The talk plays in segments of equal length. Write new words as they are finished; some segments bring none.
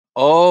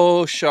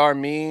Oh,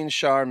 Sharmeen.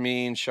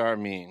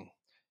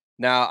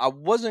 Now, I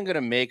wasn't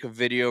gonna make a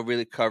video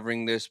really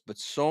covering this, but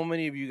so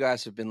many of you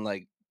guys have been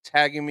like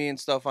tagging me and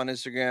stuff on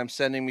Instagram,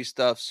 sending me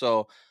stuff.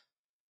 So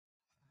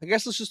I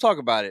guess let's just talk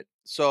about it.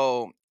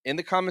 So in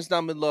the comments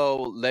down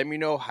below, let me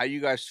know how you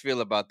guys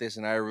feel about this.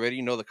 And I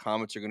already know the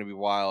comments are gonna be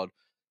wild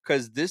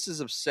because this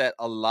has upset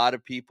a lot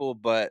of people.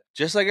 But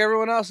just like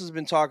everyone else has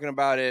been talking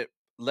about it,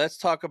 let's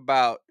talk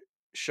about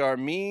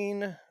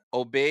Sharmeen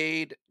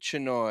Obaid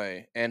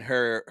Chinoy and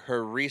her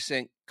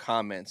recent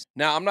comments.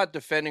 Now, I'm not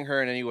defending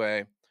her in any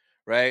way,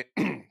 right?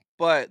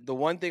 But the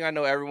one thing I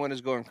know everyone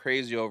is going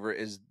crazy over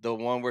is the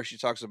one where she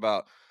talks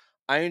about,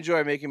 I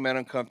enjoy making men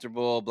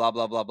uncomfortable, blah,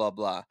 blah, blah, blah,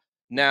 blah.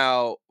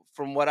 Now,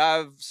 from what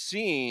I've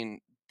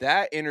seen,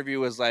 that interview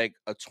was like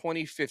a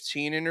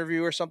 2015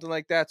 interview or something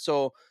like that.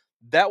 So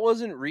that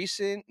wasn't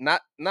recent,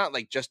 not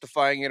like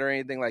justifying it or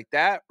anything like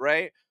that,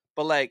 right?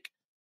 But like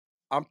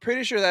I'm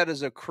pretty sure that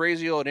is a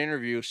crazy old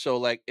interview. So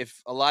like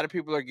if a lot of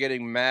people are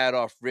getting mad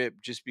off rip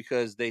just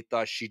because they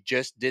thought she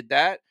just did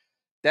that,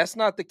 that's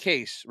not the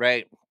case,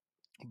 right?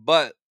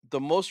 But the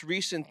most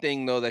recent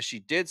thing though that she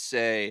did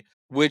say,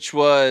 which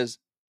was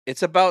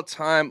it's about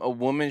time a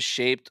woman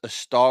shaped a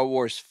Star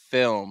Wars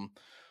film,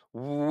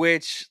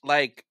 which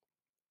like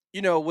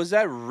was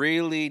that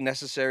really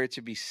necessary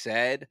to be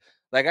said?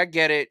 Like, I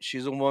get it.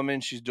 She's a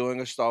woman. She's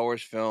doing a Star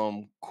Wars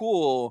film.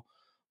 Cool.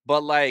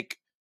 But, like,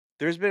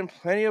 there's been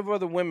plenty of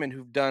other women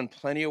who've done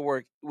plenty of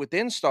work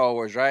within Star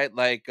Wars, right?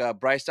 Like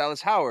Bryce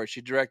Dallas Howard. She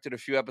directed a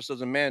few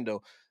episodes of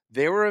Mando.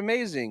 They were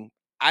amazing.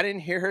 I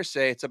didn't hear her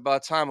say it's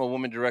about time a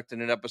woman directed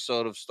an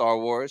episode of Star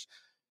Wars.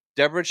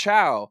 Deborah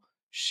Chow,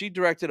 she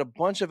directed a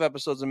bunch of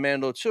episodes of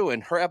Mando too,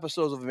 and her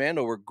episodes of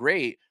Mando were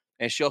great.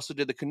 And she also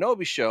did the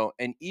Kenobi show.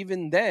 And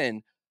even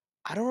then,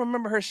 I don't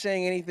remember her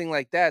saying anything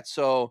like that.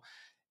 So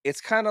it's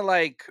kind of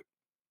like,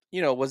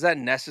 was that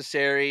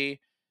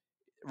necessary?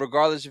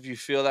 Regardless if you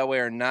feel that way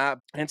or not.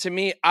 And to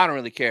me, I don't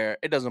really care.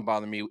 It doesn't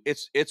bother me.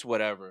 It's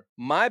whatever.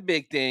 My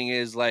big thing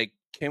is like,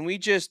 can we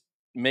just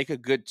make a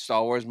good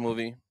Star Wars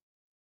movie?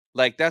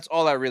 Like that's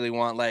all I really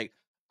want. Like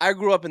I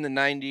grew up in the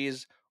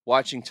 90s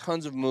watching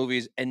tons of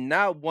movies and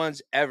not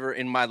once ever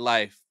in my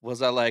life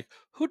was I like,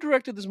 who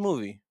directed this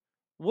movie?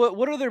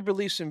 What are their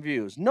beliefs and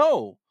views?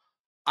 No.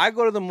 I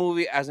go to the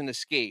movie as an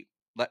escape,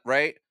 like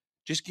right?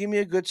 Just give me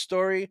a good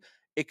story.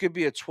 It could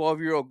be a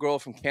 12-year-old girl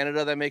from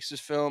Canada that makes this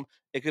film.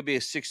 It could be a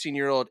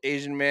 16-year-old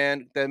Asian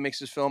man that makes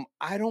this film.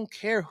 I don't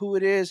care who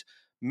it is,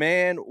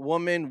 man,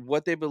 woman,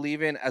 what they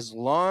believe in, as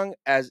long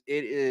as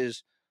it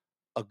is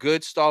a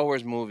good Star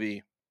Wars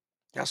movie.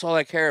 That's all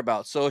I care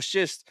about. So it's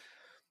just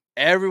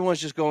everyone's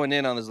just going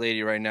in on this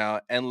lady right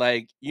now, and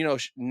like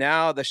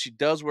now that she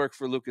does work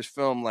for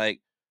Lucasfilm,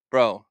 like,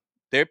 bro,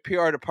 their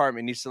PR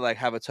department needs to like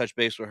have a touch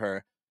base with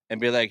her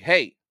and be like,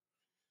 hey,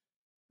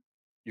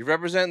 you're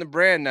representing the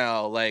brand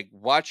now, like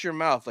watch your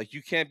mouth, like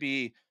you can't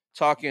be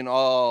talking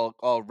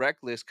all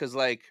reckless, because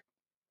like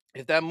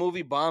if that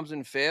movie bombs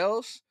and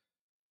fails,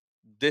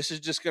 this is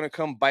just gonna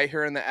come bite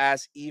her in the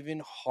ass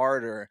even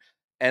harder.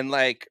 And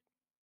like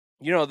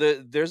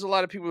there's a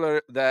lot of people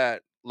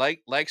that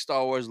like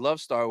Star Wars, love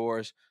Star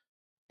Wars,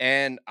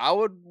 and I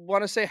would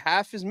want to say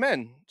half is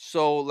men.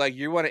 So like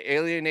you want to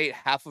alienate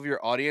half of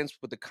your audience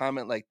with a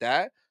comment like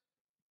that?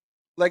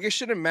 Like it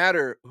shouldn't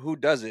matter who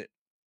does it.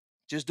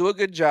 Just do a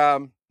good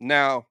job.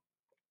 Now,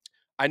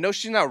 I know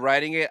she's not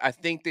writing it. I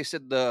think they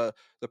said the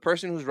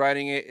person who's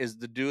writing it is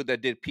the dude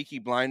that did Peaky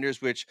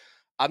Blinders, which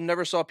I've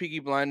never saw Peaky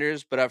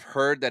Blinders, but I've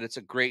heard that it's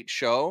a great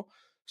show.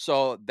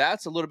 So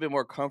that's a little bit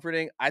more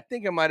comforting. I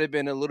think it might have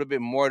been a little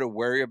bit more to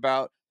worry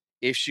about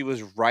if she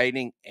was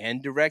writing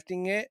and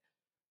directing it,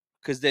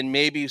 because then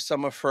maybe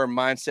some of her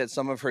mindset,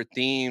 some of her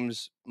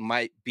themes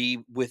might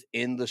be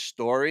within the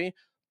story.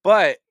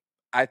 But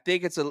I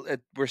think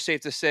we're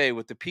safe to say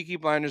with the Peaky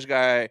Blinders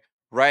guy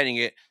writing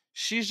it,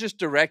 she's just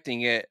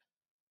directing it.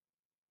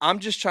 I'm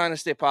just trying to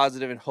stay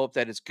positive and hope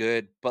that it's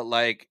good. But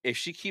like, if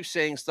she keeps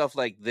saying stuff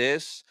like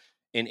this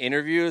in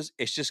interviews,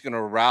 it's just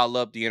gonna rile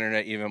up the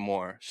internet even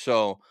more.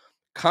 So,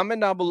 comment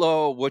down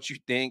below what you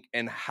think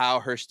and how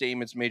her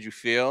statements made you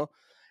feel.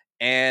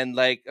 And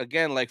like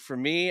again, like for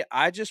me,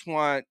 I just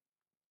want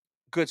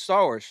good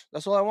Star Wars.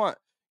 That's all I want.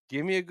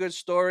 Give me a good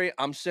story.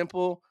 I'm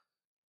simple.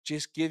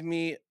 Just give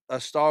me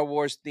a Star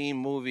Wars themed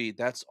movie.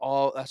 That's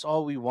all. That's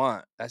all we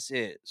want. That's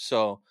it.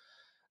 So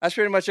that's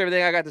pretty much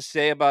everything I got to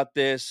say about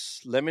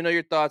this. Let me know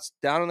your thoughts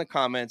down in the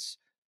comments.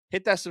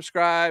 Hit that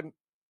subscribe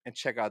and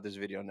check out this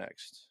video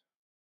next.